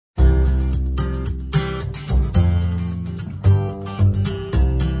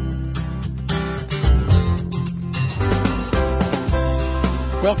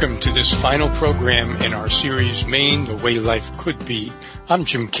Welcome to this final program in our series, Maine, the Way Life Could Be. I'm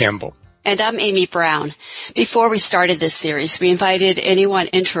Jim Campbell. And I'm Amy Brown. Before we started this series, we invited anyone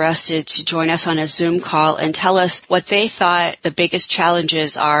interested to join us on a Zoom call and tell us what they thought the biggest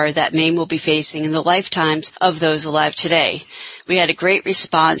challenges are that Maine will be facing in the lifetimes of those alive today. We had a great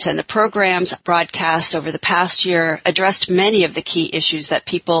response, and the programs broadcast over the past year addressed many of the key issues that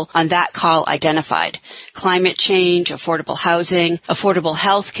people on that call identified: climate change, affordable housing, affordable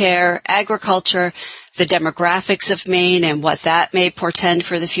health care, agriculture, the demographics of Maine and what that may portend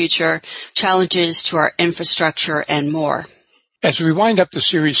for the future, challenges to our infrastructure, and more. As we wind up the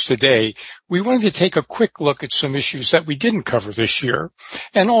series today, we wanted to take a quick look at some issues that we didn't cover this year,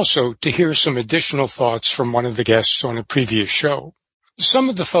 and also to hear some additional thoughts from one of the guests on a previous show. Some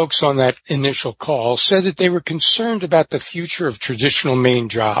of the folks on that initial call said that they were concerned about the future of traditional Maine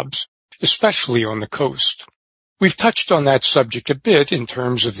jobs, especially on the coast. We've touched on that subject a bit in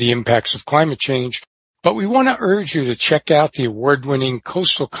terms of the impacts of climate change, but we want to urge you to check out the award-winning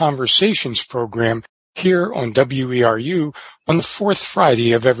Coastal Conversations program here on WERU on the fourth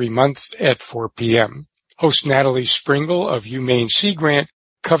Friday of every month at 4 p.m. Host Natalie Springle of UMaine Sea Grant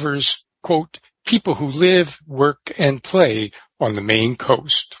covers, quote, people who live, work, and play on the Maine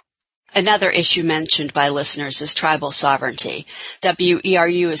coast. Another issue mentioned by listeners is tribal sovereignty.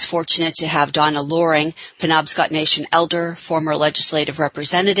 WERU is fortunate to have Donna Loring, Penobscot Nation elder, former legislative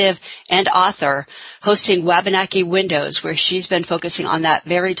representative, and author, hosting Wabanaki Windows, where she's been focusing on that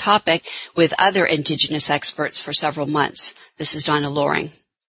very topic with other Indigenous experts for several months. This is Donna Loring.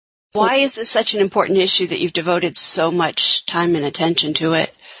 Why is this such an important issue that you've devoted so much time and attention to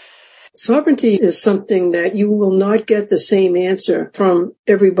it? Sovereignty is something that you will not get the same answer from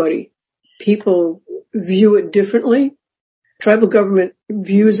everybody. People view it differently. Tribal government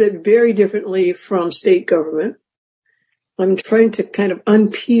views it very differently from state government. I'm trying to kind of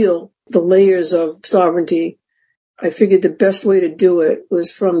unpeel the layers of sovereignty. I figured the best way to do it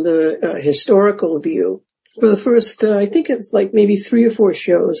was from the historical view. For the first, I think it's like maybe 3 or 4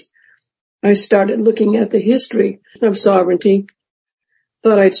 shows, I started looking at the history of sovereignty.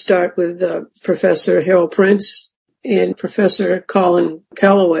 Thought I'd start with Professor Harold Prince and Professor Colin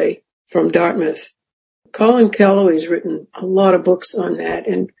Calloway from Dartmouth. Colin Calloway's written a lot of books on that,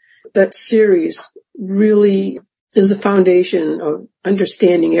 and that series really is the foundation of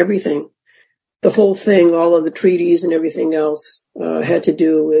understanding everything. The whole thing, all of the treaties and everything else, had to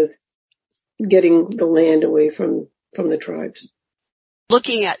do with getting the land away from the tribes.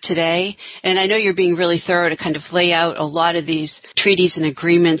 Looking at today, and I know you're being really thorough to kind of lay out a lot of these treaties and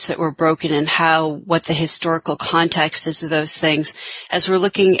agreements that were broken and what the historical context is of those things. As we're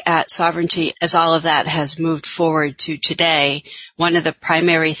looking at sovereignty, as all of that has moved forward to today, one of the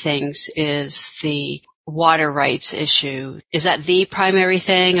primary things is the water rights issue. Is that the primary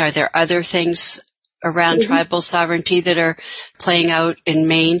thing? Are there other things around tribal sovereignty that are playing out in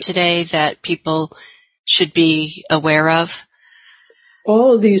Maine today that people should be aware of?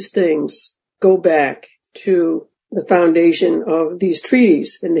 All of these things go back to the foundation of these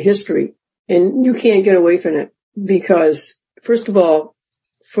treaties and the history, and you can't get away from it because, first of all,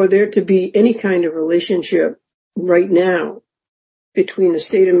 for there to be any kind of relationship right now between the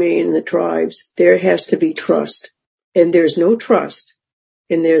state of Maine and the tribes, there has to be trust. And there's no trust,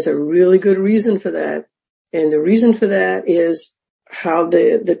 and there's a really good reason for that. And the reason for that is how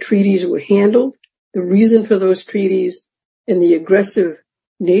the treaties were handled, the reason for those treaties, and the aggressive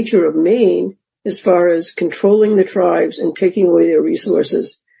nature of Maine as far as controlling the tribes and taking away their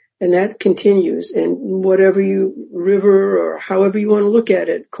resources. And that continues. And whatever river or however you want to look at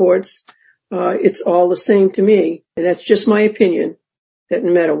it, courts, it's all the same to me. And that's just my opinion, that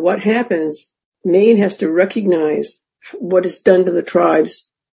no matter what happens, Maine has to recognize what it's done to the tribes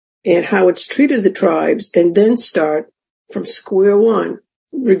and how it's treated the tribes, and then start from square one,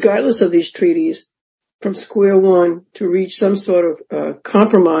 regardless of these treaties, from square one to reach some sort of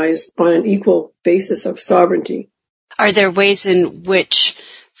compromise on an equal basis of sovereignty. Are there ways in which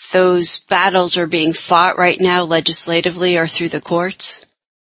those battles are being fought right now legislatively or through the courts?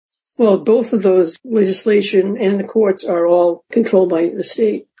 Well, both of those, legislation and the courts, are all controlled by the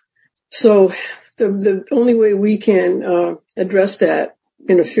state. So the only way we can address that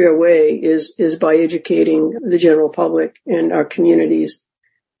in a fair way is by educating the general public and our communities.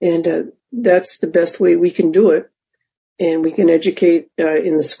 And that's the best way we can do it. And we can educate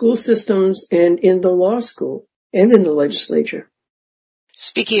in the school systems and in the law school and in the legislature.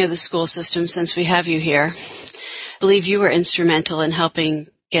 Speaking of the school system, since we have you here, I believe you were instrumental in helping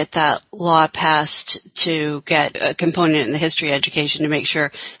get that law passed to get a component in the history education to make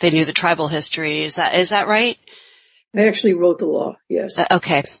sure they knew the tribal history. Is that right? I actually wrote the law, yes.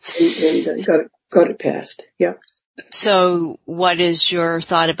 Okay. And got it passed, yeah. So what is your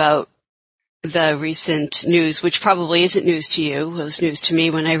thought about the recent news, which probably isn't news to you? It was news to me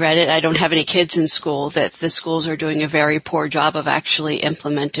when I read it. I don't have any kids in school, that the schools are doing a very poor job of actually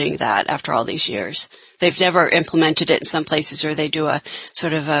implementing that after all these years. They've never implemented it in some places, or they do a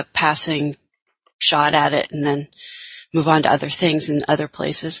sort of a passing shot at it and then move on to other things in other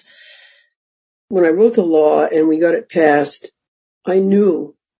places. When I wrote the law and we got it passed, I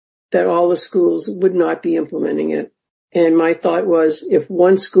knew that all the schools would not be implementing it. And my thought was, if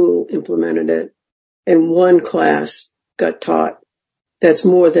one school implemented it and one class got taught, that's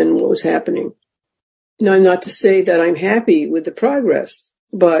more than what was happening. Now, not to say that I'm happy with the progress,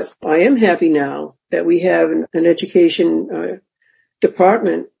 but I am happy now that we have an education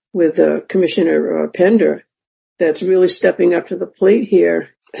department with Commissioner Pender that's really stepping up to the plate here,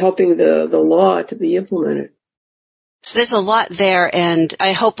 helping the law to be implemented. So there's a lot there, and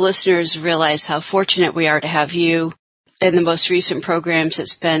I hope listeners realize how fortunate we are to have you. In the most recent programs,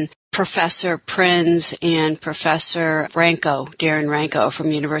 it's been Professor Prinz and Professor Darren Ranco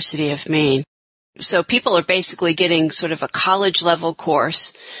from University of Maine. So people are basically getting sort of a college-level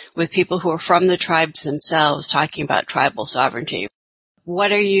course with people who are from the tribes themselves talking about tribal sovereignty.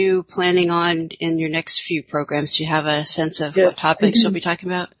 What are you planning on in your next few programs? Do you have a sense of what topics you'll be talking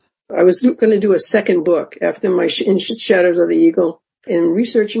about? I was going to do a second book after my In Shadows of the Eagle. In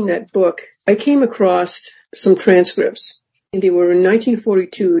researching that book, I came across some transcripts. They were in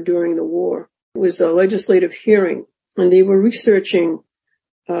 1942 during the war. It was a legislative hearing, and they were researching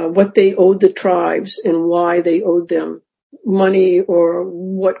what they owed the tribes and why they owed them money, or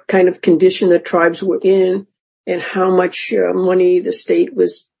what kind of condition the tribes were in, and how much money the state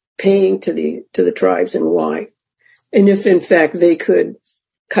was paying to the tribes and why. And if, in fact, they could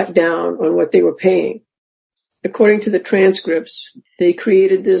cut down on what they were paying. According to the transcripts, they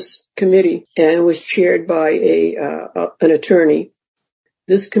created this committee and was chaired by an attorney.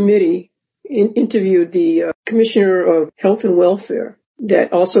 This committee interviewed the Commissioner of Health and Welfare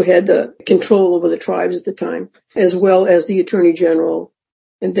that also had the control over the tribes at the time, as well as the Attorney General,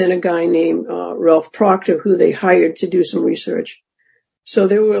 and then a guy named Ralph Proctor, who they hired to do some research. So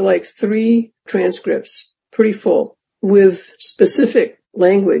there were like 3 transcripts, pretty full, with specific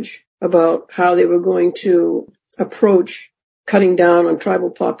language about how they were going to approach cutting down on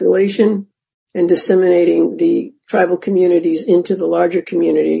tribal population and disseminating the tribal communities into the larger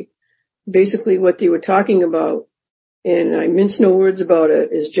community. Basically what they were talking about, and I mince no words about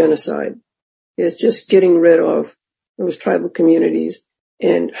it, is genocide. It's just getting rid of those tribal communities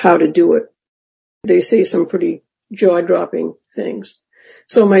and how to do it. They say some pretty jaw-dropping things.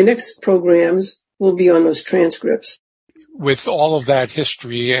 So my next programs will be on those transcripts. With all of that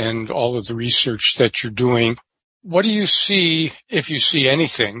history and all of the research that you're doing, what do you see, if you see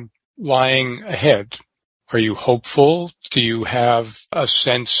anything, lying ahead? Are you hopeful? Do you have a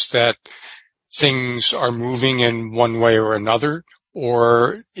sense that things are moving in one way or another?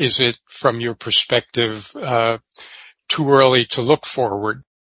 Or is it, from your perspective, too early to look forward?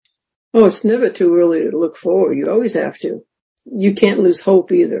 Oh, it's never too early to look forward. You always have to. You can't lose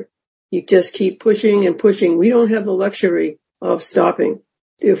hope either. You just keep pushing and pushing. We don't have the luxury of stopping.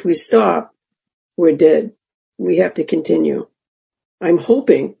 If we stop, we're dead. We have to continue. I'm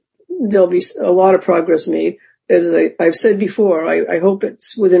hoping there'll be a lot of progress made. As I've said before, I hope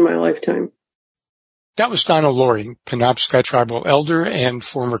it's within my lifetime. That was Donna Loring, Penobscot Tribal Elder and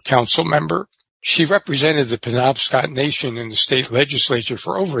former council member. She represented the Penobscot Nation in the state legislature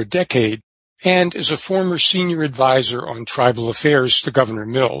for over a decade and is a former senior advisor on tribal affairs to Governor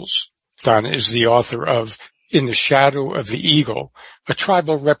Mills. Donna is the author of In the Shadow of the Eagle, a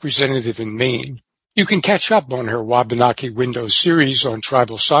tribal representative in Maine. You can catch up on her Wabanaki Windows series on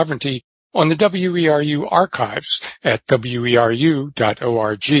tribal sovereignty on the WERU archives at weru.org,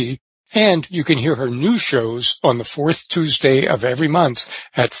 and you can hear her new shows on the 4th Tuesday of every month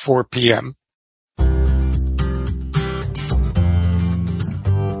at 4 p.m.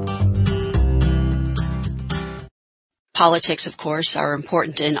 Politics, of course, are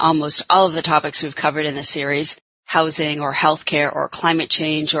important in almost all of the topics we've covered in the series. Housing or healthcare or climate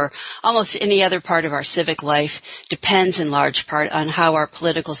change or almost any other part of our civic life depends in large part on how our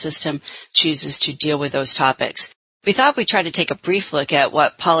political system chooses to deal with those topics. We thought we'd try to take a brief look at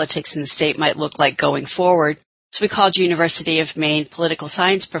what politics in the state might look like going forward. So we called University of Maine political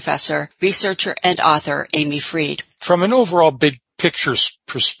science professor, researcher, and author Amy Freed. From an overall big picture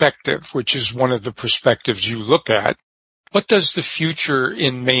perspective, which is one of the perspectives you look at, what does the future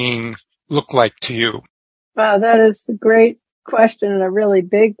in Maine look like to you? Wow, that is a great question and a really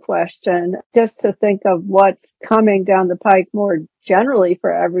big question. Just to think of what's coming down the pike more generally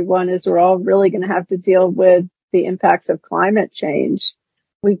for everyone is we're all really going to have to deal with the impacts of climate change.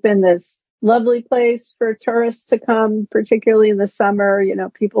 We've been this lovely place for tourists to come, particularly in the summer. You know,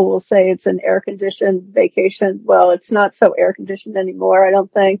 people will say it's an air-conditioned vacation. Well, it's not so air-conditioned anymore, I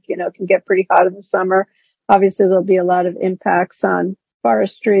don't think. You know, it can get pretty hot in the summer. Obviously, there'll be a lot of impacts on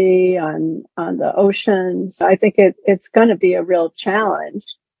forestry, on the oceans. I think it's going to be a real challenge.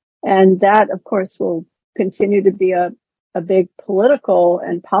 And that, of course, will continue to be a big political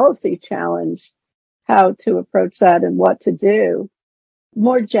and policy challenge, how to approach that and what to do.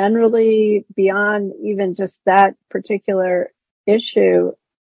 More generally, beyond even just that particular issue,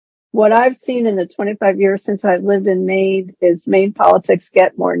 what I've seen in the 25 years since I've lived in Maine is Maine politics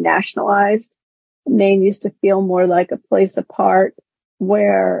get more nationalized. Maine used to feel more like a place apart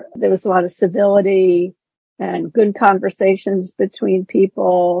where there was a lot of civility and good conversations between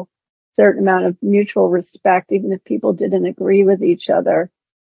people, certain amount of mutual respect, even if people didn't agree with each other.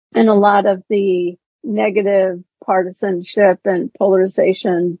 And a lot of the negative partisanship and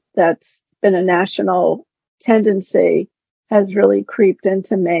polarization that's been a national tendency has really creeped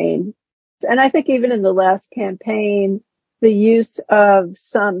into Maine. And I think even in the last campaign, the use of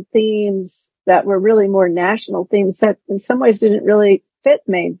some themes that were really more national themes that in some ways didn't really fit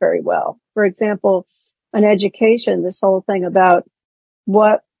Maine very well. For example, on education, this whole thing about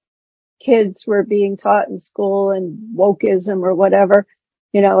what kids were being taught in school and wokeism or whatever,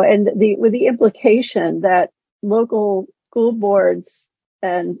 you know, and with the implication that local school boards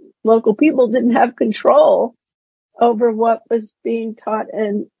and local people didn't have control over what was being taught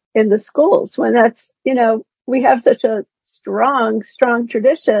in the schools, when that's, you know, we have such a strong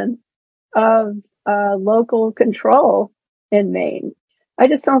tradition of local control in Maine. I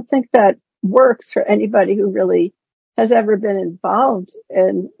just don't think that works for anybody who really has ever been involved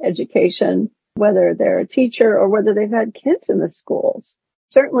in education, whether they're a teacher or whether they've had kids in the schools.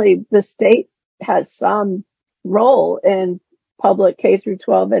 Certainly the state has some role in public K through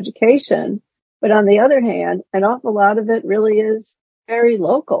 12 education, but on the other hand, an awful lot of it really is very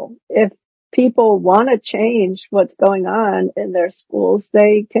local. If people want to change what's going on in their schools,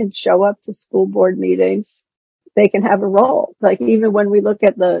 they can show up to school board meetings. They can have a role. Like even when we look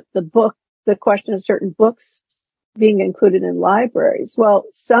at the question of certain books being included in libraries. Well,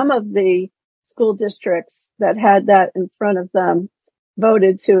 some of the school districts that had that in front of them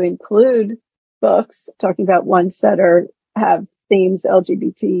voted to include books, talking about ones that have themes,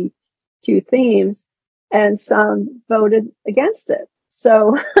 LGBTQ themes, and some voted against it.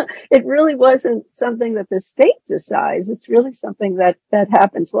 So it really wasn't something that the state decides. It's really something that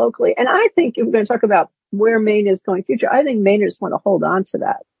happens locally. And I think if we're going to talk about where Maine is going future, I think Mainers want to hold on to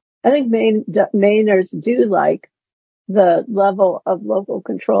that. I think Mainers do like the level of local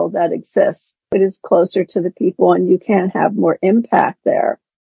control that exists. It is closer to the people and you can have more impact there.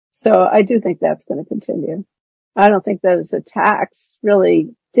 So I do think that's going to continue. I don't think those attacks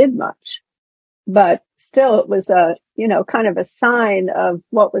really did much, but still it was kind of a sign of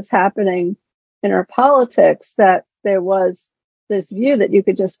what was happening in our politics, that there was this view that you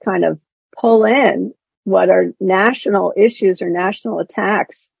could just kind of pull in what are national issues or national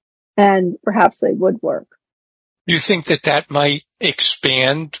attacks, and perhaps they would work. Do you think that might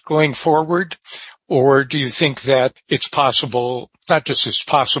expand going forward? Or do you think that it's possible, not just it's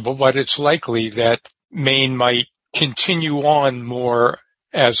possible, but it's likely that Maine might continue on more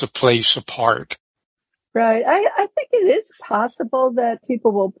as a place apart? Right. I think it is possible that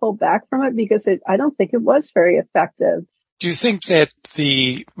people will pull back from it because I don't think it was very effective. Do you think that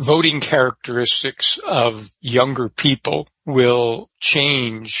the voting characteristics of younger people will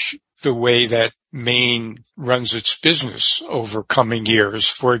change the way that Maine runs its business over coming years?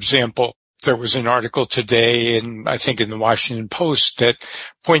 For example, there was an article today, and I think in the Washington Post, that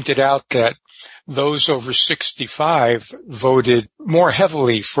pointed out that those over 65 voted more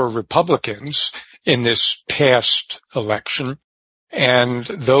heavily for Republicans in this past election, and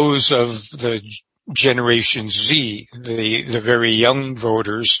those of the Generation Z, the very young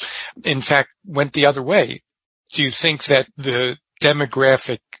voters, in fact, went the other way. Do you think that the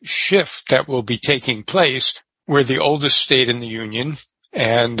demographic shift that will be taking place, we're the oldest state in the union,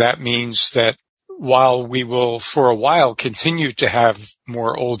 and that means that while we will for a while continue to have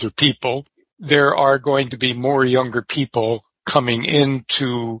more older people, there are going to be more younger people coming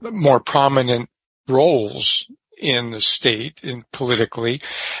into more prominent roles in the state and politically.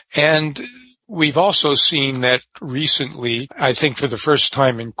 And we've also seen that recently, I think for the first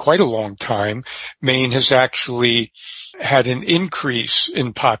time in quite a long time, Maine has actually had an increase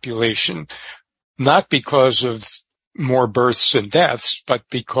in population, not because of more births and deaths, but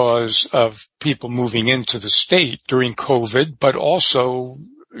because of people moving into the state during COVID, but also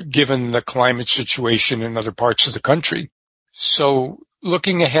given the climate situation in other parts of the country. So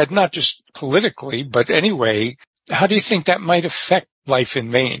looking ahead, not just politically, but anyway, how do you think that might affect life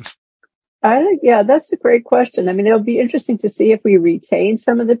in Maine? I think, yeah, that's a great question. I mean, it'll be interesting to see if we retain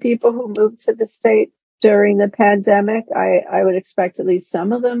some of the people who moved to the state during the pandemic. I would expect at least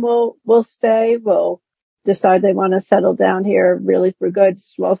some of them will stay, will decide they want to settle down here really for good.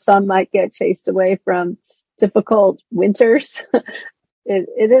 While some might get chased away from difficult winters,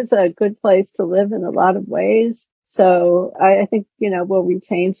 it is a good place to live in a lot of ways. So I think, we'll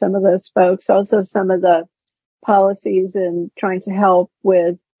retain some of those folks. Also, some of the policies in trying to help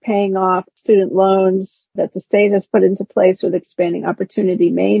with paying off student loans that the state has put into place with expanding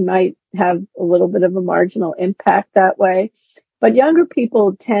Opportunity Maine might have a little bit of a marginal impact that way. But younger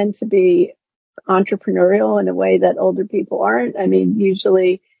people tend to be entrepreneurial in a way that older people aren't. I mean,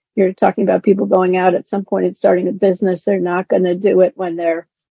 usually you're talking about people going out at some point and starting a business. They're not going to do it when they're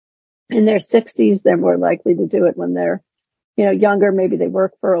in their 60s. They're more likely to do it when they're, younger. Maybe they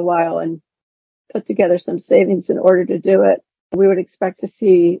work for a while and put together some savings in order to do it. We would expect to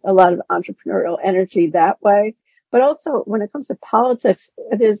see a lot of entrepreneurial energy that way. But also when it comes to politics,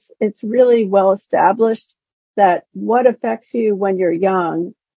 it's really well established that what affects you when you're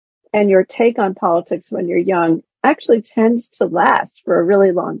young and your take on politics when you're young actually tends to last for a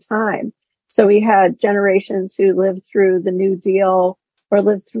really long time. So we had generations who lived through the New Deal or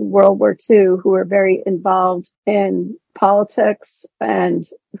lived through World War II who were very involved in politics and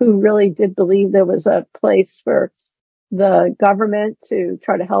who really did believe there was a place for the government to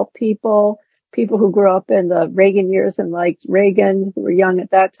try to help people who grew up in the Reagan years and liked Reagan, who were young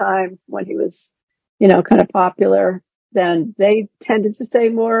at that time when he was, kind of popular, then they tended to stay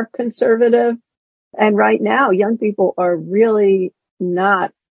more conservative. And right now, young people are really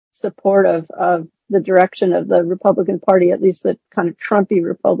not supportive of the direction of the Republican Party, at least the kind of Trumpy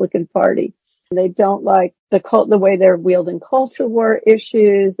Republican Party. They don't like the way they're wielding culture war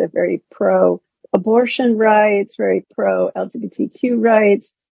issues. They're very pro-abortion rights, very pro-LGBTQ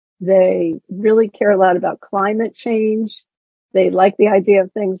rights. They really care a lot about climate change. They like the idea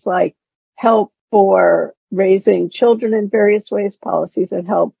of things like help for raising children in various ways, policies that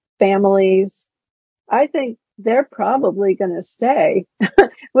help families. I think they're probably going to stay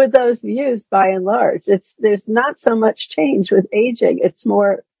with those views by and large. There's not so much change with aging. It's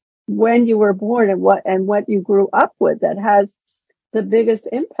more when you were born and what you grew up with that has the biggest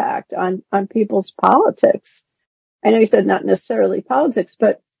impact on people's politics. I know you said not necessarily politics,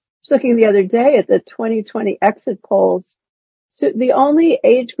 but I was looking the other day at the 2020 exit polls. So the only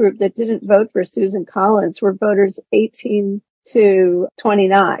age group that didn't vote for Susan Collins were voters 18 to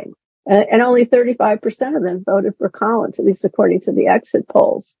 29. And only 35% of them voted for Collins, at least according to the exit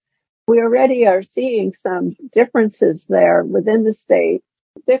polls. We already are seeing some differences there within the state.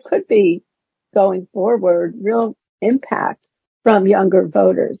 There could be, going forward, real impact from younger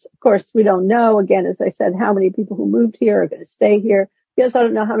voters. Of course, we don't know, again, as I said, how many people who moved here are going to stay here. We also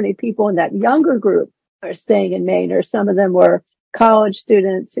don't know how many people in that younger group are staying in Maine, or some of them were college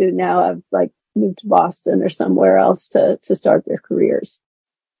students who now have moved to Boston or somewhere else to start their careers.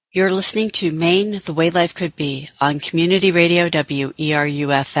 You're listening to Maine, the Way Life Could Be on Community Radio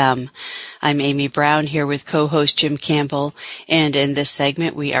WERU-FM. I'm Amy Brown here with co-host Jim Campbell, and in this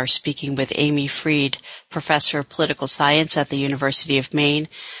segment we are speaking with Amy Fried, professor of political science at the University of Maine,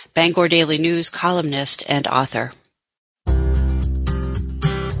 Bangor Daily News columnist and author.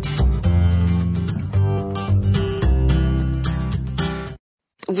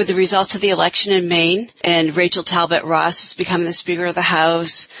 With the results of the election in Maine and Rachel Talbot Ross has become the Speaker of the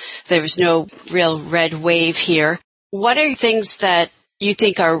House, there was no real red wave here. What are things that you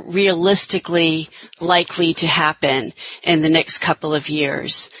think are realistically likely to happen in the next couple of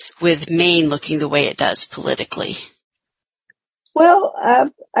years with Maine looking the way it does politically? Well,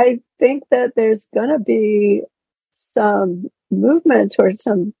 I think that there's going to be some movement towards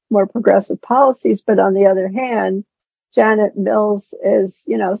some more progressive policies, but on the other hand, Janet Mills is,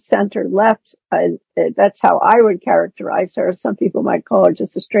 center left. That's how I would characterize her. Some people might call her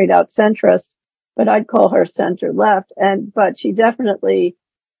just a straight out centrist, but I'd call her center left. But she definitely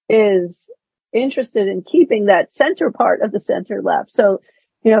is interested in keeping that center part of the center left. So,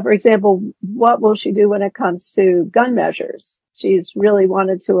 for example, what will she do when it comes to gun measures? She's really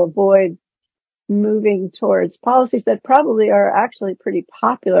wanted to avoid moving towards policies that probably are actually pretty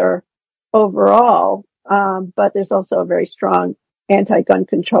popular overall. But there's also a very strong anti-gun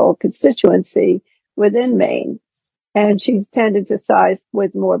control constituency within Maine. And she's tended to side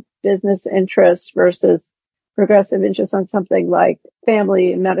with more business interests versus progressive interest on something like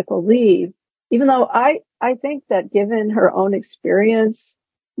family and medical leave, even though I think that given her own experience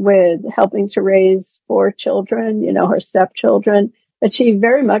with helping to raise 4 children, her stepchildren, that she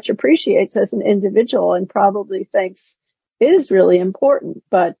very much appreciates as an individual and probably thinks is really important,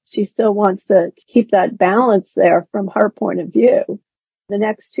 but she still wants to keep that balance there from her point of view. The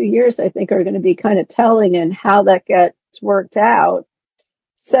next 2 years, I think, are going to be kind of telling in how that gets worked out.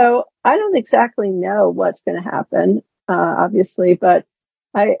 So I don't exactly know what's going to happen, obviously, but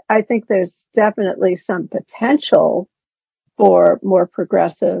I think there's definitely some potential for more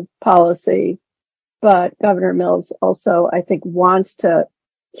progressive policy. But Governor Mills also, I think, wants to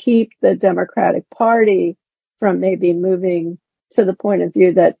keep the Democratic Party from maybe moving to the point of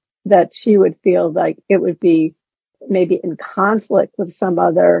view that she would feel like it would be maybe in conflict with some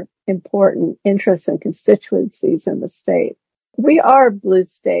other important interests and constituencies in the state. We are a blue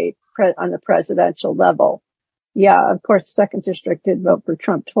state on the presidential level. Yeah, of course, second district did vote for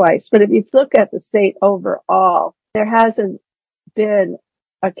Trump twice. But if you look at the state overall, there hasn't been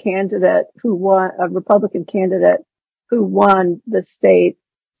a Republican candidate who won the state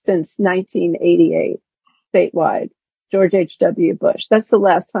since 1988 statewide, George H.W. Bush. That's the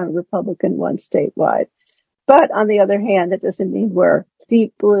last time a Republican won statewide. But on the other hand, that doesn't mean we're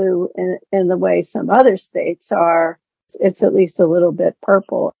deep blue in the way some other states are. It's at least a little bit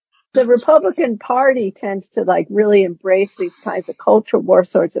purple. The Republican Party tends to really embrace these kinds of culture war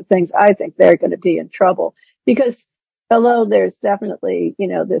sorts of things. I think they're going to be in trouble because although there's definitely,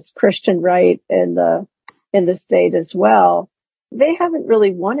 this Christian right in the state as well, they haven't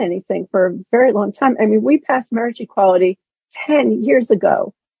really won anything for a very long time. I mean, we passed marriage equality 10 years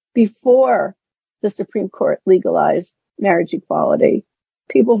ago before the Supreme Court legalized marriage equality.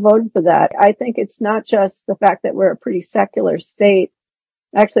 People voted for that. I think it's not just the fact that we're a pretty secular state.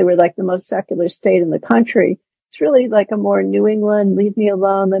 Actually, we're like the most secular state in the country. It's really like a more New England, leave me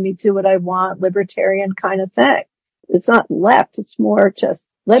alone, let me do what I want, libertarian kind of thing. It's not left. It's more just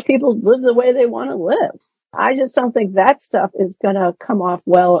let people live the way they want to live. I just don't think that stuff is going to come off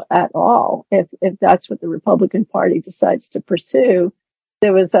well at all if that's what the Republican Party decides to pursue.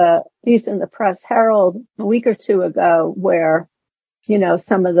 There was a piece in the Press Herald a week or two ago where,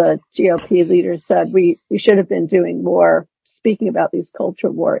 some of the GOP leaders said we should have been doing more speaking about these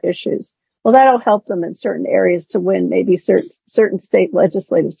culture war issues. Well, that'll help them in certain areas to win maybe certain state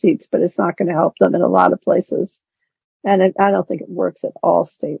legislative seats, but it's not going to help them in a lot of places. And I don't think it works at all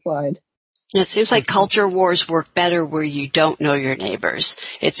statewide. It seems like culture wars work better where you don't know your neighbors.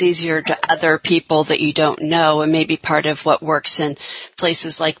 It's easier to other people that you don't know, and maybe part of what works in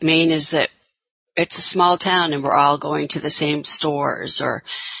places like Maine is that it's a small town and we're all going to the same stores, or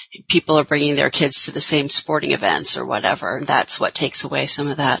people are bringing their kids to the same sporting events or whatever. And that's what takes away some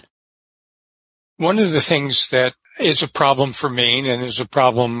of that. One of the things that is a problem for Maine and is a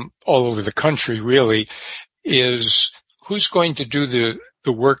problem all over the country really is who's going to do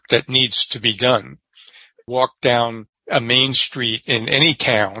the work that needs to be done. Walk down a main street in any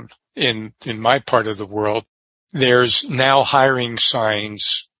town in my part of the world, there's now hiring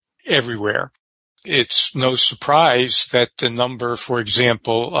signs everywhere. It's no surprise that the number, for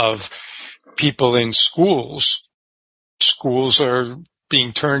example, of people in schools are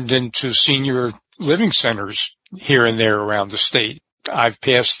being turned into senior living centers here and there around the state. I've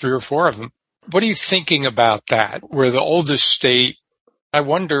passed 3 or 4 of them. What are you thinking about that? We're the oldest state. I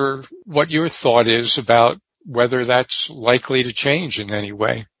wonder what your thought is about whether that's likely to change in any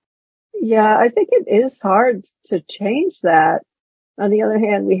way. Yeah, I think it is hard to change that. On the other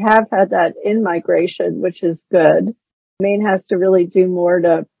hand, we have had that in-migration, which is good. Maine has to really do more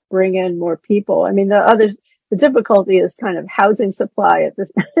to bring in more people. I mean, the difficulty is kind of housing supply at this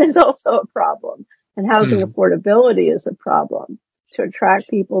is also a problem, and housing affordability is a problem to attract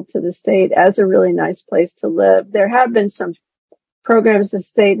people to the state as a really nice place to live. There have been some programs the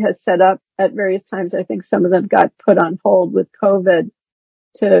state has set up at various times. I think some of them got put on hold with COVID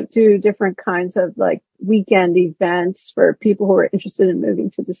to do different kinds of weekend events for people who are interested in moving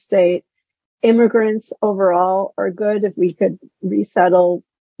to the state. Immigrants overall are good if we could resettle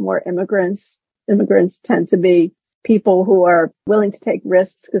more immigrants. Immigrants tend to be people who are willing to take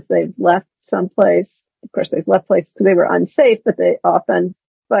risks because they've left someplace. Of course, they've left places because they were unsafe, but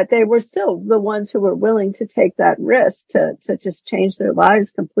they were still the ones who were willing to take that risk to just change their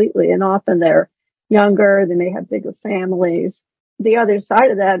lives completely. And often they're younger, they may have bigger families. The other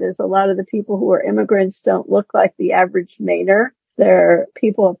side of that is a lot of the people who are immigrants don't look like the average Mainer. They're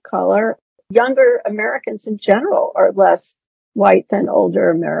people of color. Younger Americans in general are less white than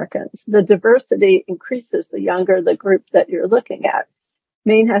older Americans. The diversity increases the younger the group that you're looking at.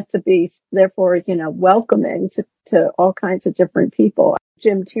 Maine has to be, therefore, welcoming to all kinds of different people.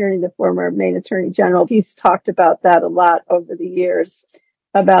 Jim Tierney, the former Maine Attorney General, he's talked about that a lot over the years,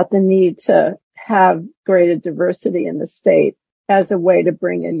 about the need to have greater diversity in the state as a way to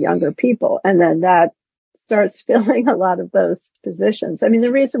bring in younger people. And then that starts filling a lot of those positions. I mean,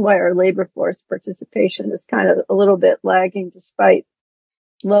 the reason why our labor force participation is kind of a little bit lagging despite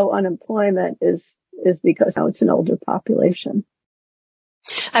low unemployment is because now it's an older population.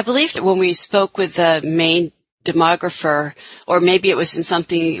 I believe that when we spoke with the Maine demographer, or maybe it was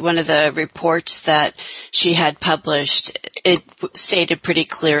in one of the reports that she had published, it stated pretty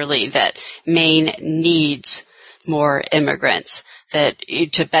clearly that Maine needs more immigrants, that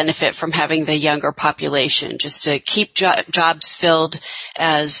to benefit from having the younger population, just to keep jobs filled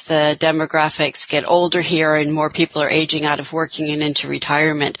as the demographics get older here and more people are aging out of working and into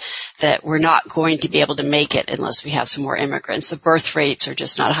retirement, that we're not going to be able to make it unless we have some more immigrants. The birth rates are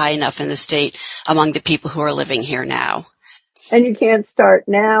just not high enough in the state among the people who are living here now. And you can't start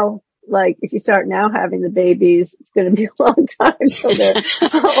now. Like, if you start now having the babies, it's going to be a long time till they're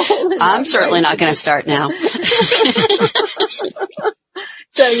old. I'm certainly not going to start now.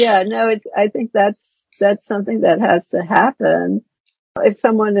 So yeah, no, I think that's something that has to happen. If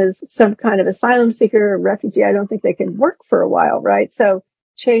someone is some kind of asylum seeker or refugee, I don't think they can work for a while, right? So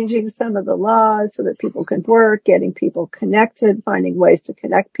changing some of the laws so that people can work, getting people connected, finding ways to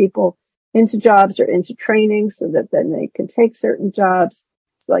connect people into jobs or into training so that then they can take certain jobs.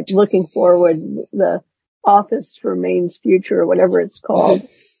 Like looking forward, the Office for Maine's Future or whatever it's called,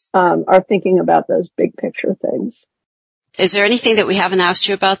 are thinking about those big picture things. Is there anything that we haven't asked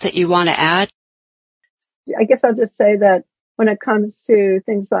you about that you want to add? I guess I'll just say that when it comes to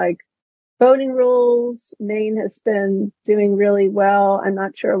things like voting rules, Maine has been doing really well. I'm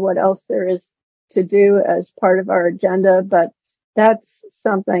not sure what else there is to do as part of our agenda, but that's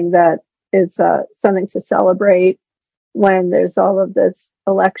something that is something to celebrate when there's all of this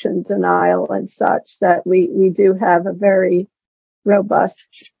election denial and such, that we do have a very robust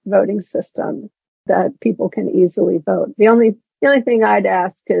voting system that people can easily vote. The only thing I'd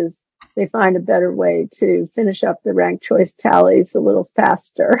ask is they find a better way to finish up the ranked choice tallies a little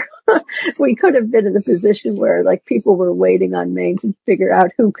faster. We could have been in a position where like people were waiting on Maine to figure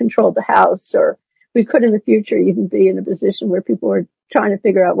out who controlled the House, or we could in the future even be in a position where people were trying to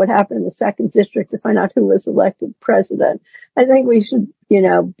figure out what happened in the second district to find out who was elected president. I think we should,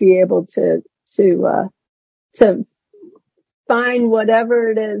 be able to find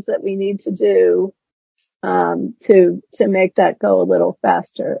whatever it is that we need to do, to make that go a little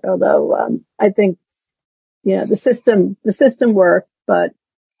faster. Although, I think, the system worked, but,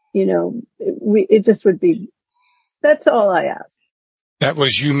 it just would be, that's all I ask. That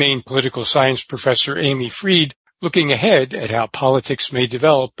was UMaine political science professor Amy Fried, looking ahead at how politics may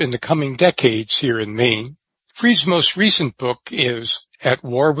develop in the coming decades here in Maine. Fried's most recent book is At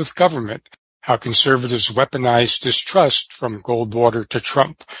War with Government, How Conservatives Weaponize Distrust from Goldwater to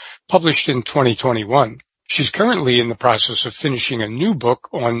Trump, published in 2021. She's currently in the process of finishing a new book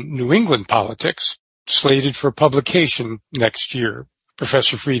on New England politics, slated for publication next year.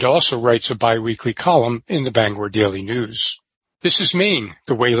 Professor Fried also writes a biweekly column in the Bangor Daily News. This is Maine,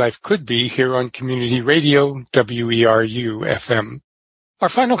 the way life could be, here on Community Radio, WERU-FM. Our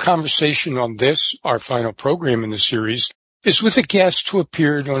final conversation on this, our final program in the series, is with a guest who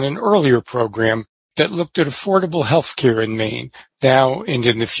appeared on an earlier program that looked at affordable health care in Maine, now and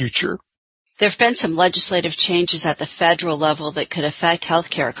in the future. There have been some legislative changes at the federal level that could affect health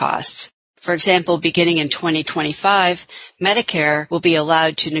care costs. For example, beginning in 2025, Medicare will be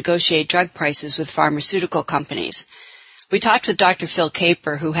allowed to negotiate drug prices with pharmaceutical companies. We talked with Dr. Phil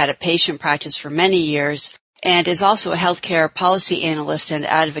Caper, who had a patient practice for many years and is also a healthcare policy analyst and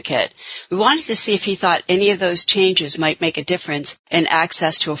advocate. We wanted to see if he thought any of those changes might make a difference in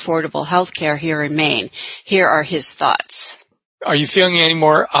access to affordable healthcare here in Maine. Here are his thoughts. Are you feeling any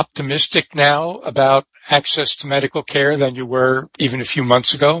more optimistic now about access to medical care than you were even a few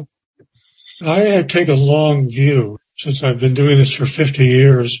months ago? I take a long view since I've been doing this for 50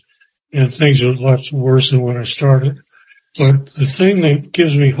 years, and things are lots worse than when I started. But the thing that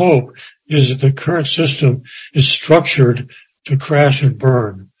gives me hope is that the current system is structured to crash and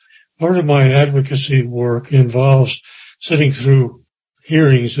burn. Part of my advocacy work involves sitting through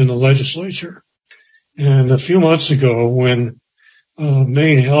hearings in the legislature. And a few months ago, when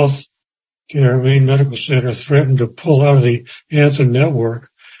Maine Maine Medical Center threatened to pull out of the Anthem network,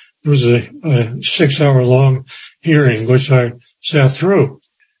 there was a 6-hour-long hearing, which I sat through.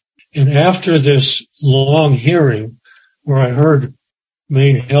 And after this long hearing, where I heard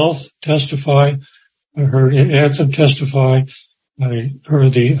Maine Health testify, I heard Anthem testify, I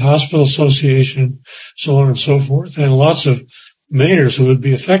heard the Hospital Association, so on and so forth, and lots of Mainers who would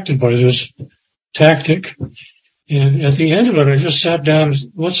be affected by this tactic. And at the end of it, I just sat down and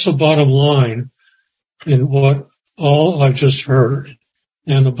said, what's the bottom line in what all I've just heard?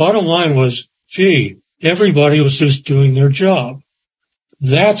 And the bottom line was, gee, everybody was just doing their job.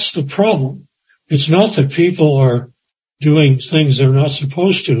 That's the problem. It's not that people are doing things they're not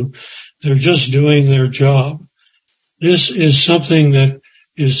supposed to. They're just doing their job. This is something that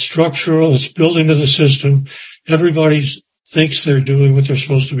is structural. It's built into the system. Everybody thinks they're doing what they're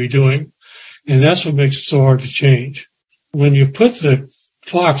supposed to be doing. And that's what makes it so hard to change. When you put the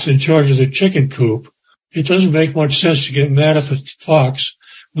fox in charge of the chicken coop, it doesn't make much sense to get mad at the fox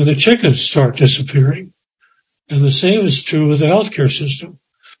when the chickens start disappearing. And the same is true with the healthcare system.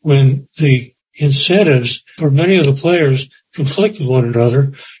 When the incentives for many of the players conflict with one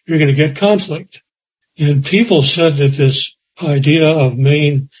another, you're going to get conflict. And people said that this idea of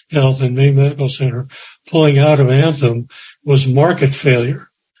Maine Health and Maine Medical Center pulling out of Anthem was market failure.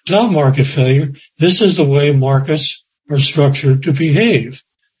 It's not market failure. This is the way markets are structured to behave.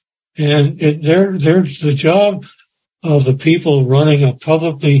 And they're the job of the people running a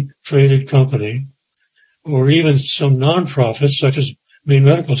publicly traded company, or even some nonprofits such as Maine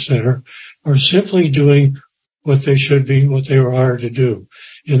Medical Center, are simply doing what they should be, what they were hired to do.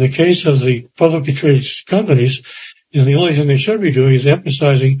 In the case of the publicly traded companies, and the only thing they should be doing is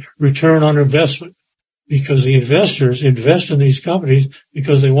emphasizing return on investment, because the investors invest in these companies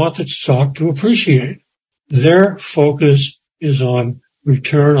because they want the stock to appreciate. Their focus is on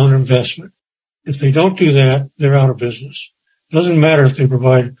return on investment. If they don't do that, they're out of business. It doesn't matter if they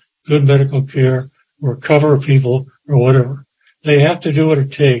provide good medical care or cover people or whatever. They have to do what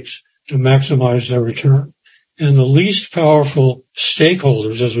it takes to maximize their return. And the least powerful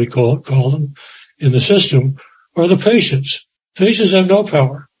stakeholders, as we call them, in the system are the patients. Patients have no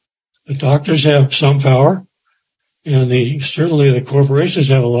power. The doctors have some power, and certainly the corporations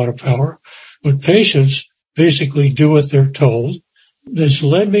have a lot of power, but patients basically do what they're told. This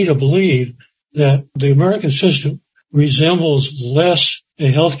led me to believe that the American system resembles less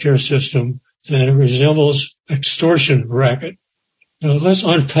a healthcare system than it resembles extortion racket. Now, let's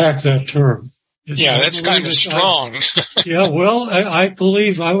unpack that term. Yeah, that's kind of strong. Yeah, well, I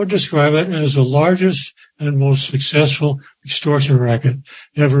believe I would describe it as the largest and most successful extortion racket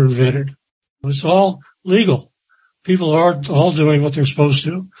ever invented. It's all legal. People are all doing what they're supposed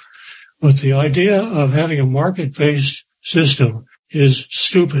to. But the idea of having a market-based system is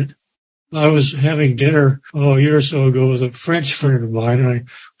stupid. I was having dinner a year or so ago with a French friend of mine, and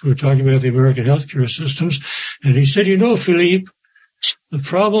we were talking about the American healthcare systems, and he said, Philippe, the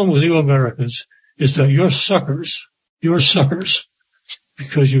problem with you Americans is that you're suckers,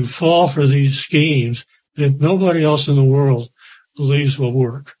 because you fall for these schemes that nobody else in the world believes will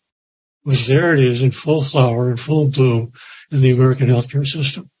work. But there it is in full flower and full bloom in the American healthcare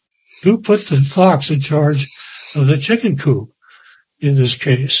system. Who put the fox in charge of the chicken coop in this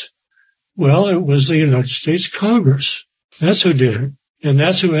case? Well, it was the United States Congress. That's who did it, and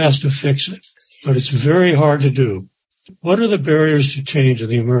that's who has to fix it. But it's very hard to do. What are the barriers to change in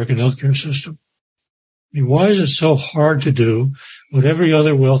the American healthcare system? I mean, why is it so hard to do what every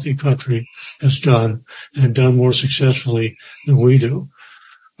other wealthy country has done and done more successfully than we do?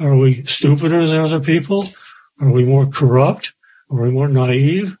 Are we stupider than other people? Are we more corrupt? Are we more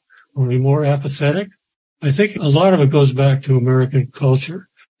naive? Are we more apathetic? I think a lot of it goes back to American culture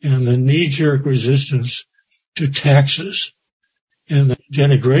and the knee-jerk resistance to taxes and the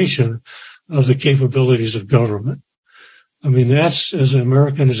denigration of the capabilities of government. I mean, that's as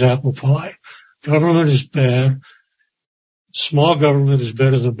American as apple pie. Government is bad. Small government is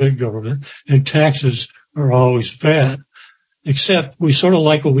better than big government, and taxes are always bad. Except we sort of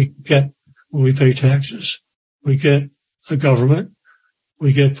like what we get when we pay taxes. We get a government,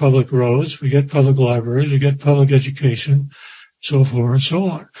 we get public roads, we get public libraries, we get public education, so forth and so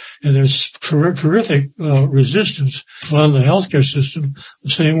on. And there's terrific resistance on the healthcare system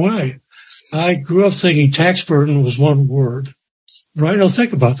the same way. I grew up thinking tax burden was one word. Right? Now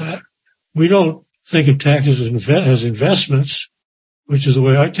think about that. We don't think of taxes as investments, which is the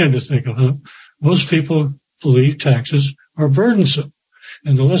way I tend to think of them. Most people believe taxes are burdensome.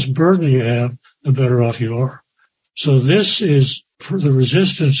 And the less burden you have, the better off you are. So this is the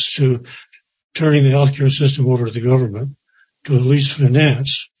resistance to turning the healthcare system over to the government, to at least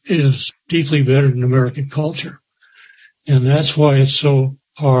finance, is deeply embedded in American culture. And that's why it's so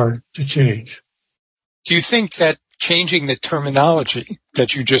hard to change. Do you think that changing the terminology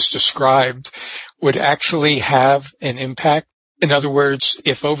that you just described would actually have an impact? In other words,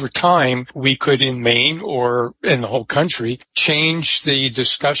 if over time we could in Maine or in the whole country change the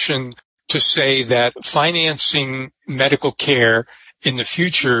discussion to say that financing medical care in the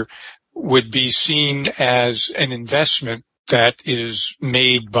future would be seen as an investment that is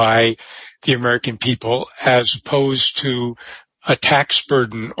made by the American people as opposed to a tax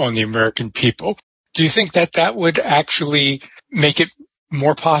burden on the American people. Do you think that that would actually make it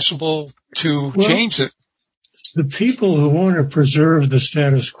more possible to change it? The people who want to preserve the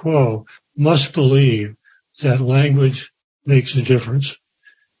status quo must believe that language makes a difference.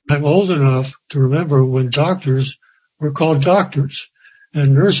 I'm old enough to remember when doctors were called doctors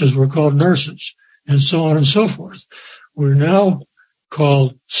and nurses were called nurses and so on and so forth. We're now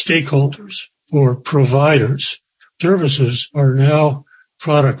called stakeholders or providers. Services are now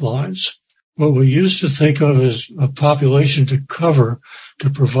product lines. What we used to think of as a population to cover, to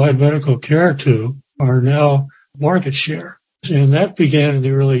provide medical care to, are now market share. And that began in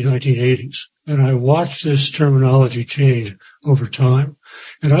the early 1980s. And I watched this terminology change over time.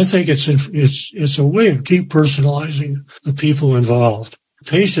 And I think it's a way of depersonalizing the people involved.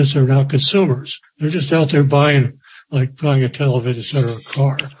 Patients are now consumers. They're just out there buying a television set or a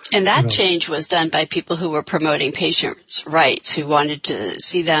car. And that change was done by people who were promoting patients' rights, who wanted to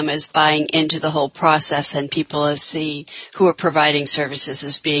see them as buying into the whole process and people who were providing services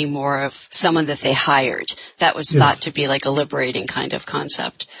as being more of someone that they hired. That was thought to be like a liberating kind of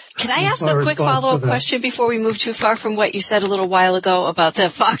concept. Can I ask a quick follow-up question before we move too far from what you said a little while ago about the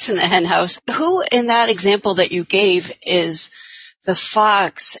fox and the hen house? Who in that example that you gave is the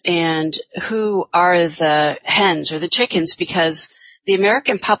fox and who are the hens or the chickens? Because the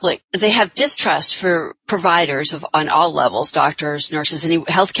American public, they have distrust for providers on all levels, doctors, nurses, any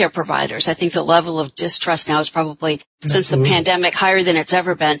healthcare providers. I think the level of distrust now is probably, since the pandemic, higher than it's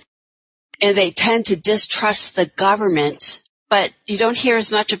ever been. And they tend to distrust the government, but you don't hear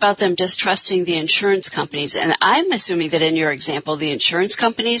as much about them distrusting the insurance companies. And I'm assuming that in your example, the insurance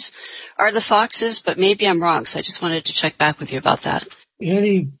companies are the foxes, but maybe I'm wrong. So I just wanted to check back with you about that.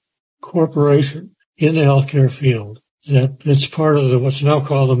 Any corporation in the healthcare field that's part of what's now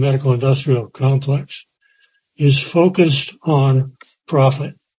called the medical industrial complex is focused on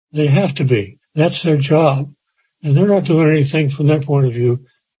profit. They have to be. That's their job. And they're not doing anything from that point of view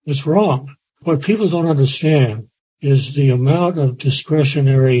that's wrong. What people don't understand is the amount of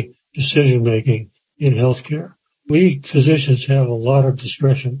discretionary decision-making in healthcare. We physicians have a lot of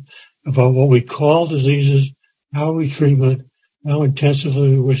discretion about what we call diseases, how we treat it, how intensively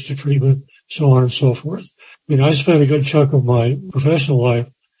we wish to treat it, so on and so forth. I mean, I spent a good chunk of my professional life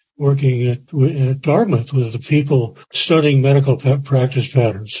working at Dartmouth with the people studying medical practice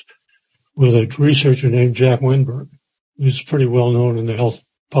patterns with a researcher named Jack Winberg, who's pretty well known in the health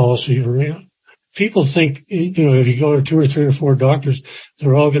policy arena. People think, if you go to 2 or 3 or 4 doctors,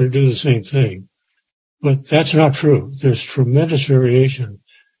 they're all going to do the same thing. But that's not true. There's tremendous variation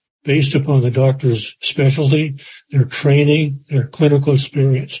based upon the doctor's specialty, their training, their clinical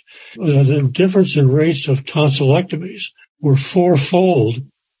experience. The difference in rates of tonsillectomies were 4-fold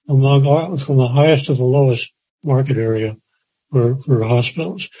from the highest to the lowest market area for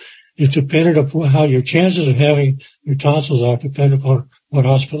hospitals. It depended upon how your chances of having your tonsils out depend upon what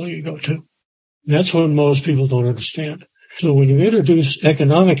hospital you go to. That's what most people don't understand. So when you introduce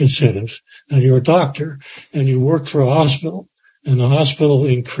economic incentives and you're a doctor and you work for a hospital and the hospital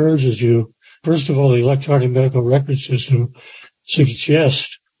encourages you, first of all, the electronic medical record system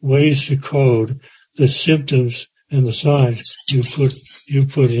suggests ways to code the symptoms and the signs you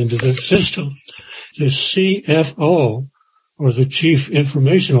put into the system. The CFO, or the Chief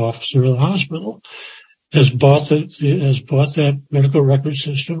Information Officer of the hospital, has bought that medical record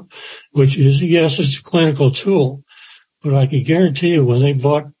system, which is, yes, it's a clinical tool, but I can guarantee you when they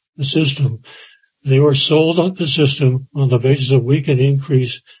bought the system, they were sold on the system on the basis that we can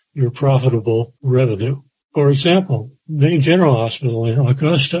increase your profitable revenue. For example, Maine General Hospital in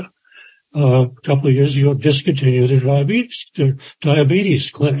Augusta, a couple of years ago, discontinued their diabetes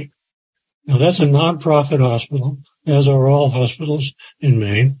clinic. Now, that's a nonprofit hospital, as are all hospitals in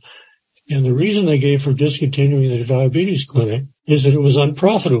Maine. And the reason they gave for discontinuing the diabetes clinic is that it was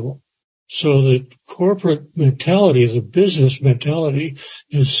unprofitable. So the corporate mentality, the business mentality,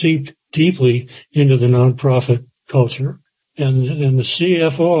 is seeped deeply into the nonprofit culture. And the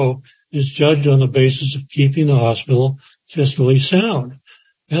CFO is judged on the basis of keeping the hospital fiscally sound.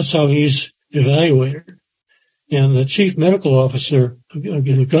 That's how he's evaluated. And the chief medical officer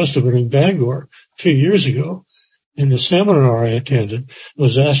in Augusta, but in Bangor, a few years ago, in the seminar I attended,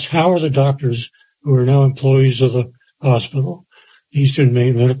 was asked, how are the doctors who are now employees of the hospital, Eastern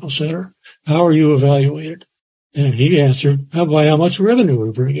Maine Medical Center, how are you evaluated? And he answered, by how much revenue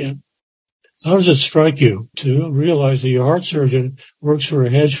we bring in. How does it strike you to realize that your heart surgeon works for a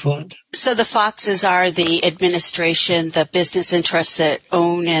hedge fund? So the Foxes are the administration, the business interests that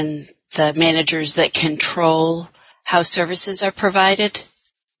own and the managers that control how services are provided?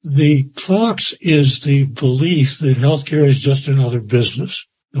 The Fox is the belief that healthcare is just another business.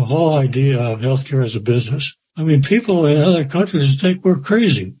 The whole idea of healthcare as a business. I mean, people in other countries think we're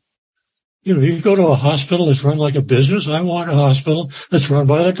crazy. You know, you go to a hospital that's run like a business. I want a hospital that's run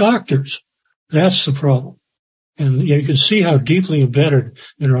by the doctors. That's the problem. And you can see how deeply embedded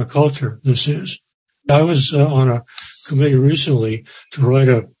in our culture this is. I was on a committee recently to write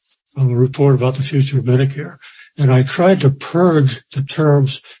a report about the future of Medicare. And I tried to purge the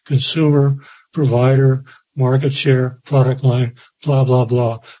terms consumer, provider, market share, product line, blah, blah,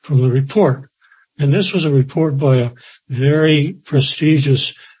 blah from the report. And this was a report by a very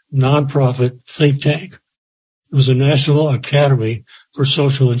prestigious nonprofit think tank. It was the National Academy for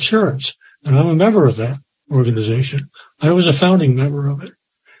Social Insurance. And I'm a member of that organization. I was a founding member of it.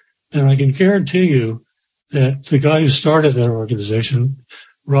 And I can guarantee you that the guy who started that organization,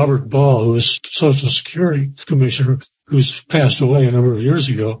 Robert Ball, who was Social Security Commissioner, who's passed away a number of years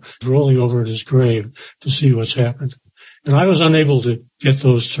ago, is rolling over in his grave to see what's happened. And I was unable to get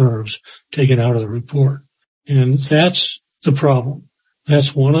those terms taken out of the report. And that's the problem.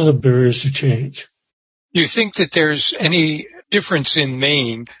 That's one of the barriers to change. Do you think that there's any difference in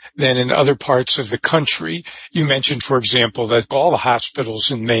Maine than in other parts of the country? You mentioned, for example, that all the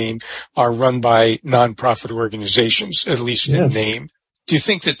hospitals in Maine are run by nonprofit organizations, at least in name. Do you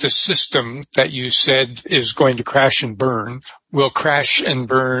think that the system that you said is going to crash and burn will crash and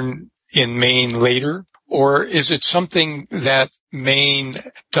burn in Maine later? Or is it something that Maine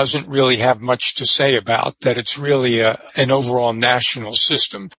doesn't really have much to say about, that it's really an overall national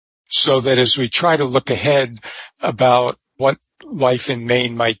system, so that as we try to look ahead about what life in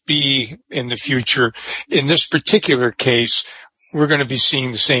Maine might be in the future, in this particular case, we're going to be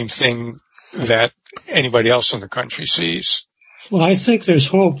seeing the same thing that anybody else in the country sees? Well, I think there's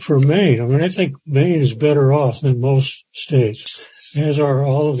hope for Maine. I mean, I think Maine is better off than most states, as are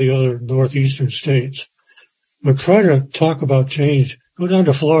all of the other northeastern states. But try to talk about change. Go down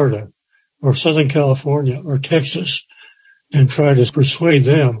to Florida or Southern California or Texas and try to persuade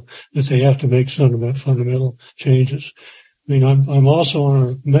them that they have to make some fundamental changes. I mean, I'm also on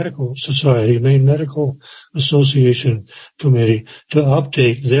a medical society, Maine Medical Association committee, to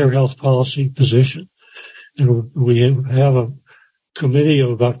update their health policy position. And we have a committee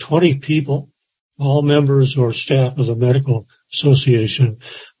of about 20 people, all members or staff of the medical association,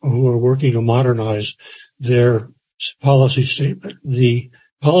 who are working to modernize their policy statement. The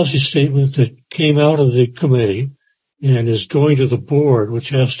policy statement that came out of the committee and is going to the board, which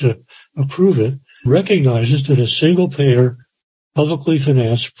has to approve it, recognizes that a single-payer, publicly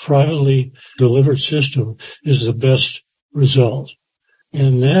financed, privately delivered system is the best result.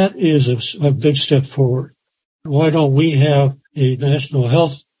 And that is a big step forward. Why don't we have a national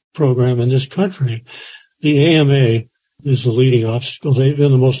health program in this country? The AMA is the leading obstacle. They've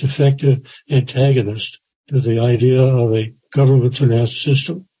been the most effective antagonist to the idea of a government-financed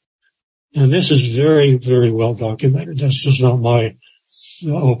system. And this is very, very well documented. That's just not my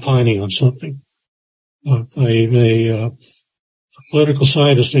opining on something. A political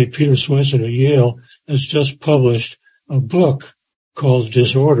scientist named Peter Swenson at Yale has just published a book called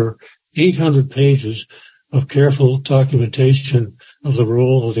Disorder, 800 pages of careful documentation of the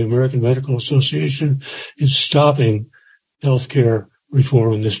role of the American Medical Association in stopping healthcare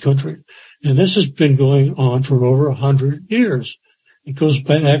reform in this country. And this has been going on for over 100 years. It goes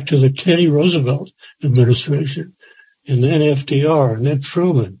back to the Teddy Roosevelt administration, and then FDR, and then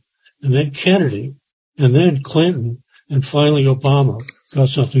Truman, and then Kennedy, and then Clinton, and finally Obama got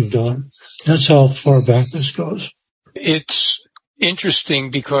something done. That's how far back this goes. It's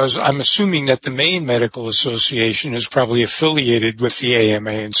interesting because I'm assuming that the Maine Medical Association is probably affiliated with the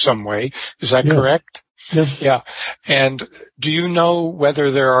AMA in some way. Is that correct? Yes. Yeah. And do you know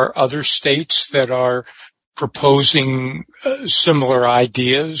whether there are other states that are proposing similar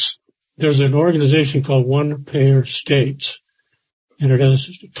ideas? There's an organization called One Payer States, and it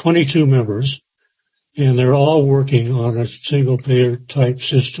has 22 members, and they're all working on a single-payer type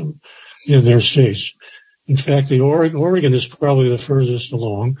system in their states. In fact, the Oregon is probably the furthest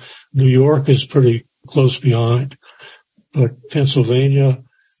along. New York is pretty close behind, but Pennsylvania,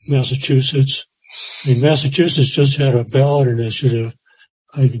 Massachusetts. I mean, Massachusetts just had a ballot initiative,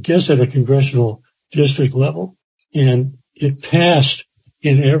 I guess at a congressional district level, and it passed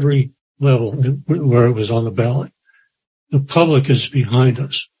in every level where it was on the ballot. The public is behind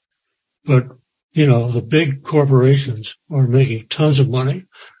us, but the big corporations are making tons of money.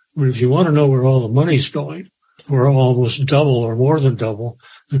 But if you want to know where all the money's going, we're almost double or more than double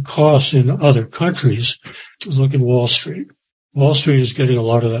the costs in other countries, to look at Wall Street. Wall Street is getting a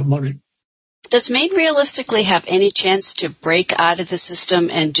lot of that money. Does Maine realistically have any chance to break out of the system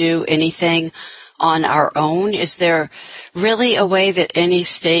and do anything on our own? Is there really a way that any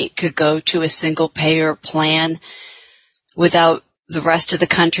state could go to a single-payer plan without the rest of the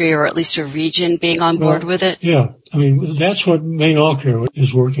country, or at least a region, being on board with it? Yeah. I mean, that's what Maine Allcare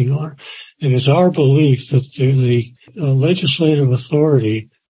is working on. And it's our belief that the legislative authority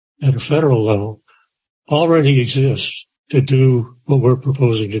at a federal level already exists to do what we're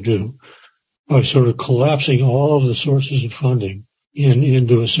proposing to do by sort of collapsing all of the sources of funding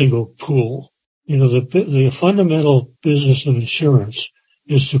into a single pool. The fundamental business of insurance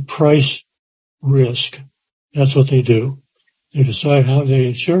is to price risk. That's what they do. They decide how they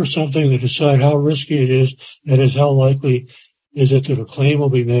insure something. They decide how risky it is. That is, how likely is it that a claim will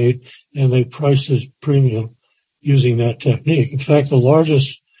be made, and they price this premium using that technique. In fact, the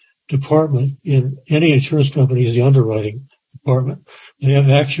largest department in any insurance company is the underwriting department. They have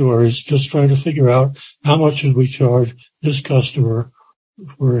actuaries just trying to figure out how much should we charge this customer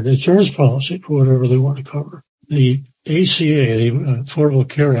for an insurance policy for whatever they want to cover. The ACA, the Affordable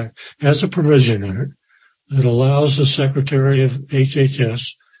Care Act, has a provision in it that allows the Secretary of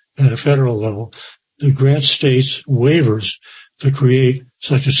HHS at a federal level to grant states waivers to create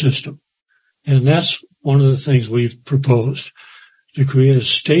such a system. And that's one of the things we've proposed, to create a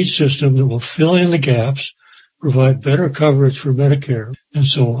state system that will fill in the gaps, provide better coverage for Medicare, and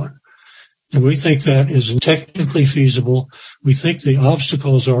so on. And we think that is technically feasible. We think the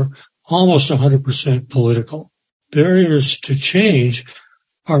obstacles are almost 100% political. Barriers to change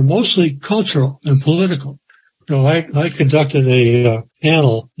are mostly cultural and political. I conducted a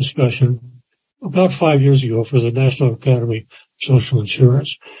panel discussion about 5 years ago for the National Academy of Social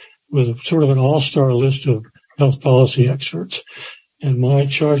Insurance with sort of an all-star list of health policy experts. And my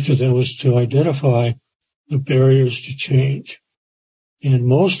charge to them was to identify the barriers to change. And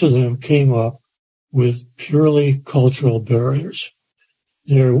most of them came up with purely cultural barriers.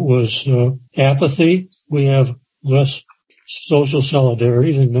 There was apathy. We have less social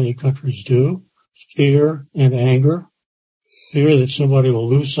solidarity than many countries do. Fear and anger. Fear that somebody will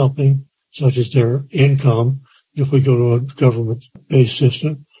lose something, such as their income, if we go to a government-based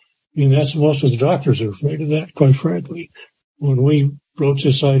system. I mean, that's most of the doctors are afraid of that, quite frankly. When we broached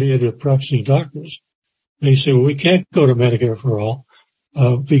this idea to practicing doctors, they say, well, we can't go to Medicare for all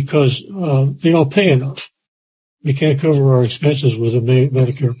because they don't pay enough. We can't cover our expenses with the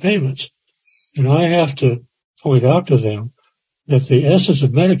Medicare payments. And I have to point out to them that the essence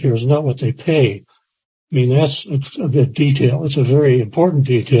of Medicare is not what they pay. I mean, that's a bit detail. It's a very important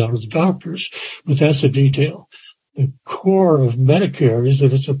detail to the doctors, but that's a detail. The core of Medicare is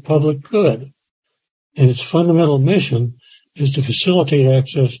that it's a public good, and its fundamental mission is to facilitate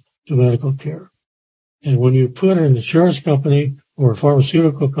access to medical care. And when you put an insurance company or a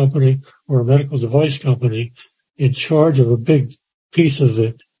pharmaceutical company or a medical device company in charge of a big piece of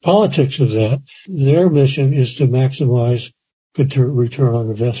the politics of that, their mission is to maximize return on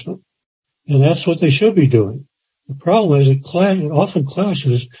investment. And that's what they should be doing. The problem is it often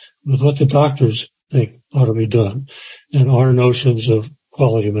clashes with what the doctors think ought to be done and our notions of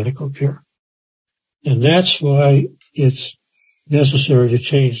quality medical care. And that's why it's necessary to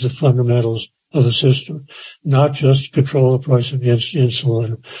change the fundamentals of the system, not just control the price of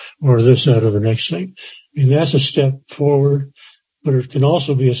insulin or this, that, or the next thing. I mean, that's a step forward, but it can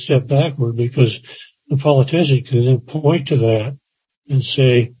also be a step backward because the politician can then point to that and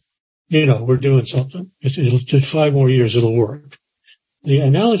say, we're doing something. It'll take 5 more years, it'll work. The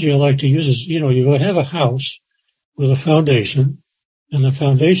analogy I like to use is, you have a house with a foundation, and the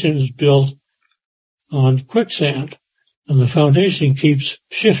foundation is built on quicksand, and the foundation keeps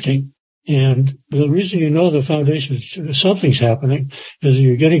shifting. And the reason the foundation, something's happening, is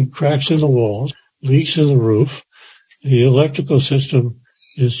you're getting cracks in the walls, leaks in the roof, the electrical system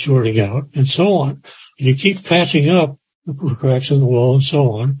is shorting out, and so on. And you keep patching up the cracks in the wall and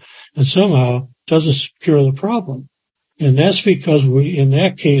so on, and somehow doesn't cure the problem. And that's because in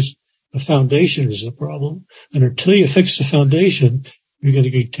that case, the foundation is the problem. And until you fix the foundation, you're going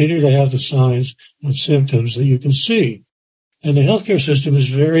to continue to have the signs and symptoms that you can see. And the healthcare system is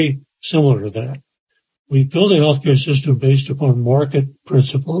very similar to that. We build a healthcare system based upon market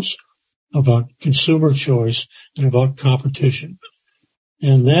principles, about consumer choice, and about competition.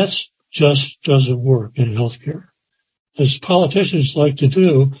 And that's just doesn't work in healthcare. As politicians like to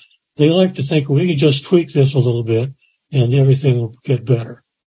do, they like to think we can just tweak this a little bit and everything will get better.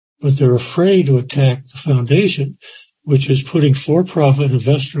 but they're afraid to attack the foundation, which is putting for-profit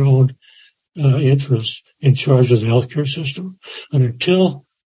investor-owned interests in charge of the healthcare system. And until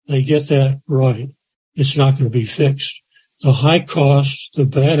they get that right, it's not going to be fixed. The high cost, the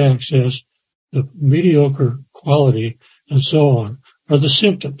bad access, the mediocre quality, and so on are the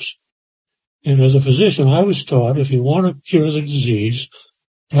symptoms. And as a physician, I was taught if you want to cure the disease,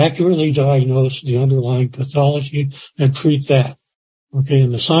 accurately diagnose the underlying pathology and treat that. Okay,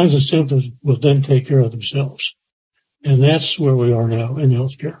 and the signs and symptoms will then take care of themselves. And that's where we are now in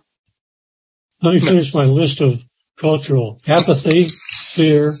healthcare. Let me finish my list of cultural apathy,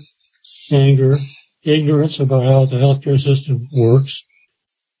 fear, anger, ignorance about how the healthcare system works,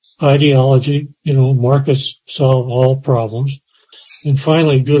 ideology, markets solve all problems, and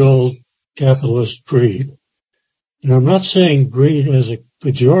finally, good old capitalist greed. And I'm not saying greed as a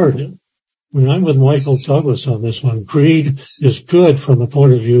pejorative. I mean, I'm with Michael Douglas on this one. Greed is good from the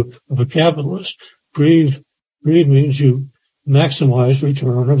point of view of a capitalist. Greed means you maximize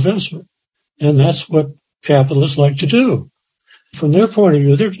return on investment. And that's what capitalists like to do. From their point of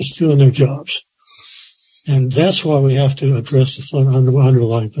view, they're just doing their jobs. And that's why we have to address the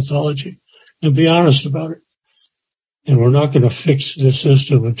underlying pathology and be honest about it. And we're not going to fix this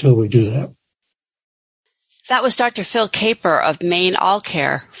system until we do that. That was Dr. Phil Caper of Maine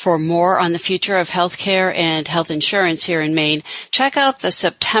AllCare. For more on the future of healthcare and health insurance here in Maine, check out the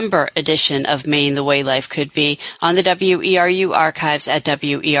September edition of Maine the Way Life Could Be on the WERU archives at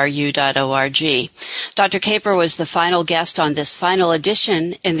weru.org. Dr. Caper was the final guest on this final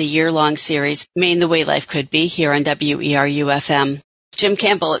edition in the year-long series, Maine the Way Life Could Be, here on WERU-FM. Jim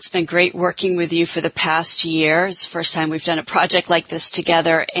Campbell, it's been great working with you for the past year. It's the first time we've done a project like this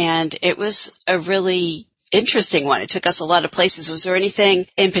together, and it was a really interesting one. It took us a lot of places. Was there anything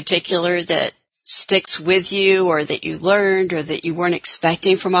in particular that sticks with you or that you learned or that you weren't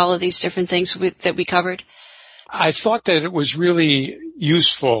expecting from all of these different things that we covered? I thought that it was really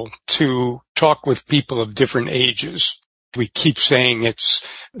useful to talk with people of different ages. We keep saying it's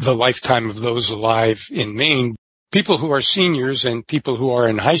the lifetime of those alive in Maine. People who are seniors and people who are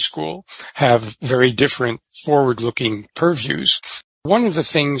in high school have very different forward-looking purviews. One of the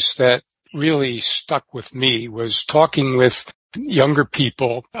things that really stuck with me was talking with younger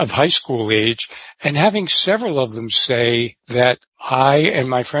people of high school age and having several of them say that I and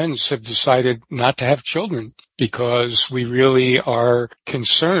my friends have decided not to have children because we really are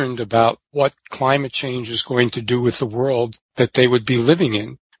concerned about what climate change is going to do with the world that they would be living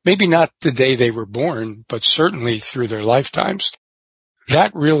in. Maybe not the day they were born, but certainly through their lifetimes.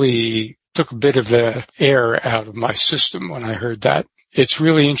 That really took a bit of the air out of my system when I heard that. It's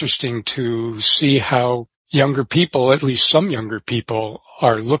really interesting to see how younger people, at least some younger people,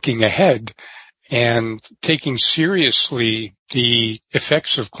 are looking ahead and taking seriously the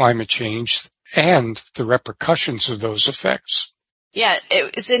effects of climate change and the repercussions of those effects. Yeah,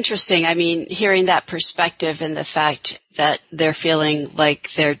 it was interesting. I mean, hearing that perspective and the fact that they're feeling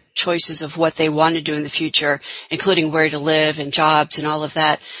like their choices of what they want to do in the future, including where to live and jobs and all of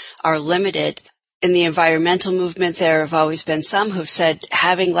that, are limited. In the environmental movement, there have always been some who've said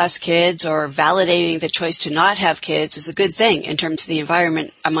having less kids or validating the choice to not have kids is a good thing in terms of the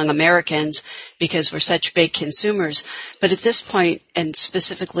environment among Americans because we're such big consumers. But at this point, and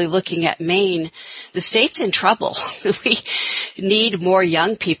specifically looking at Maine, the state's in trouble. We need more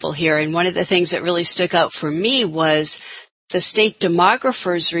young people here. And one of the things that really stuck out for me was the state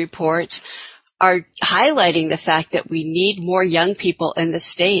demographers' reports are highlighting the fact that we need more young people in the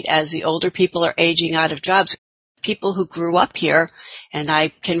state as the older people are aging out of jobs. People who grew up here, and I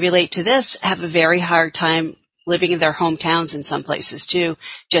can relate to this, have a very hard time living in their hometowns in some places too,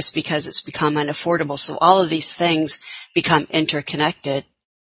 just because it's become unaffordable. So all of these things become interconnected.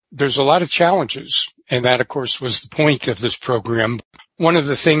 There's a lot of challenges, and that, of course, was the point of this program. One of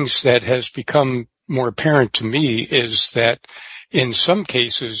the things that has become more apparent to me is that in some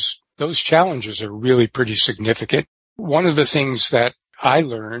cases, those challenges are really pretty significant. One of the things that I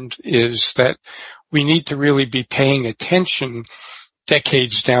learned is that we need to really be paying attention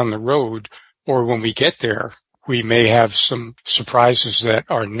decades down the road, or when we get there, we may have some surprises that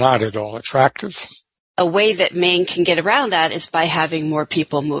are not at all attractive. A way that Maine can get around that is by having more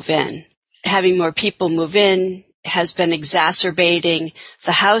people move in. Having more people move in has been exacerbating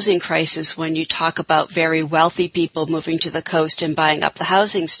the housing crisis when you talk about very wealthy people moving to the coast and buying up the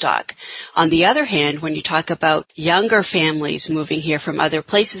housing stock. On the other hand, when you talk about younger families moving here from other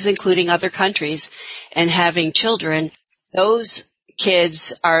places, including other countries, and having children, those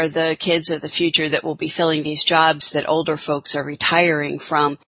kids are the kids of the future that will be filling these jobs that older folks are retiring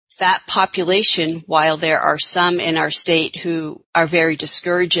from. that population, while there are some in our state who are very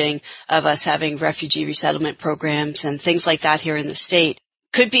discouraging of us having refugee resettlement programs and things like that here in the state,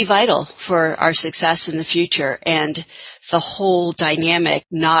 could be vital for our success in the future, and the whole dynamic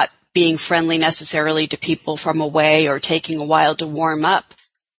not being friendly necessarily to people from away or taking a while to warm up.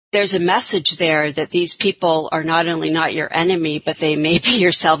 There's a message there that these people are not only not your enemy, but they may be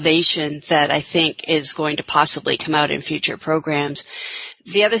your salvation that I think is going to possibly come out in future programs.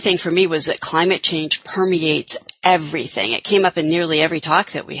 The other thing for me was that climate change permeates everything. It came up in nearly every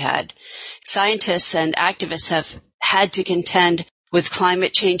talk that we had. Scientists and activists have had to contend with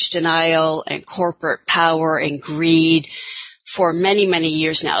climate change denial and corporate power and greed for many, many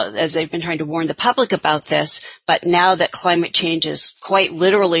years now, as they've been trying to warn the public about this. But now that climate change is quite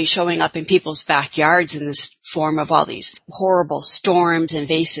literally showing up in people's backyards in this form of all these horrible storms,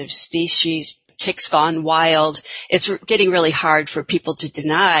 invasive species, ticks gone wild, it's getting really hard for people to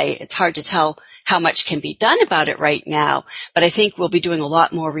deny. It's hard to tell how much can be done about it right now, but I think we'll be doing a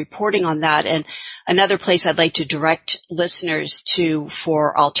lot more reporting on that. And another place I'd like to direct listeners to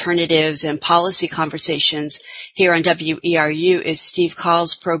for alternatives and policy conversations here on WERU is Steve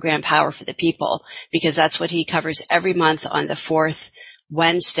Call's program, Power for the People, because that's what he covers every month on the fourth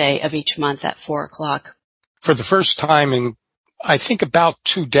Wednesday of each month at 4:00. For the first time in, I think, about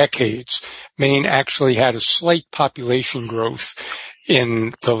 2 decades, Maine actually had a slight population growth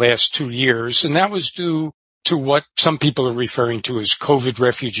in the last 2 years, and that was due to what some people are referring to as COVID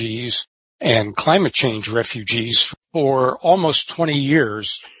refugees and climate change refugees. For almost 20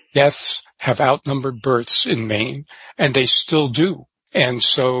 years, deaths have outnumbered births in Maine, and they still do. And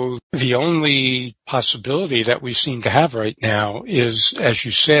so the only possibility that we seem to have right now is, as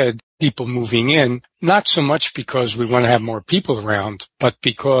you said, people moving in, not so much because we want to have more people around, but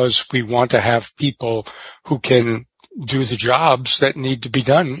because we want to have people who can do the jobs that need to be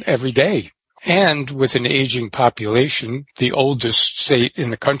done every day. And with an aging population, the oldest state in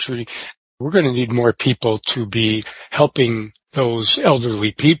the country, we're going to need more people to be helping those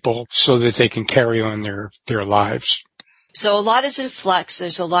elderly people so that they can carry on their lives. So a lot is in flux.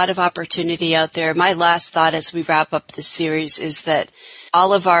 There's a lot of opportunity out there. My last thought as we wrap up this series is that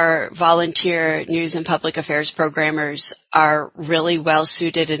all of our volunteer news and public affairs programmers are really well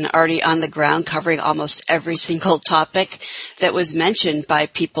suited and already on the ground covering almost every single topic that was mentioned by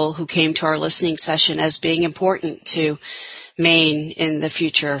people who came to our listening session as being important to Maine in the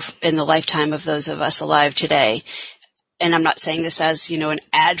future, in the lifetime of those of us alive today. And I'm not saying this as, an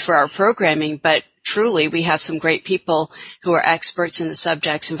ad for our programming, but truly, we have some great people who are experts in the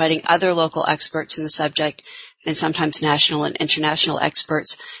subjects, inviting other local experts in the subject, and sometimes national and international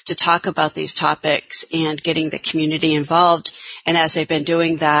experts to talk about these topics and getting the community involved. And as they've been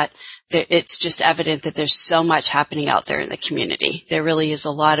doing that, it's just evident that there's so much happening out there in the community. There really is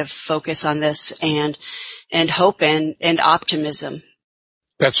a lot of focus on this and hope and optimism.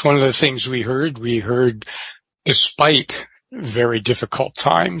 That's one of the things we heard. We heard, despite very difficult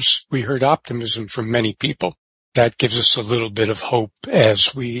times, we heard optimism from many people. That gives us a little bit of hope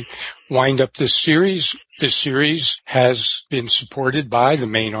as we wind up this series. This series has been supported by the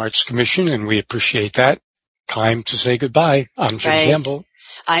Maine Arts Commission, and we appreciate that. Time to say goodbye. I'm Jim Campbell.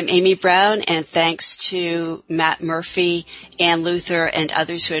 I'm Amy Brown, and thanks to Matt Murphy, Ann Luther, and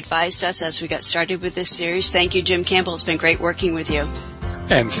others who advised us as we got started with this series. Thank you, Jim Campbell. It's been great working with you.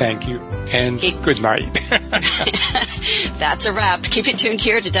 And thank you. And good night. That's a wrap. Keep it tuned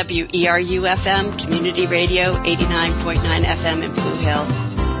here to WERU-FM, Community Radio, 89.9 FM in Blue Hill.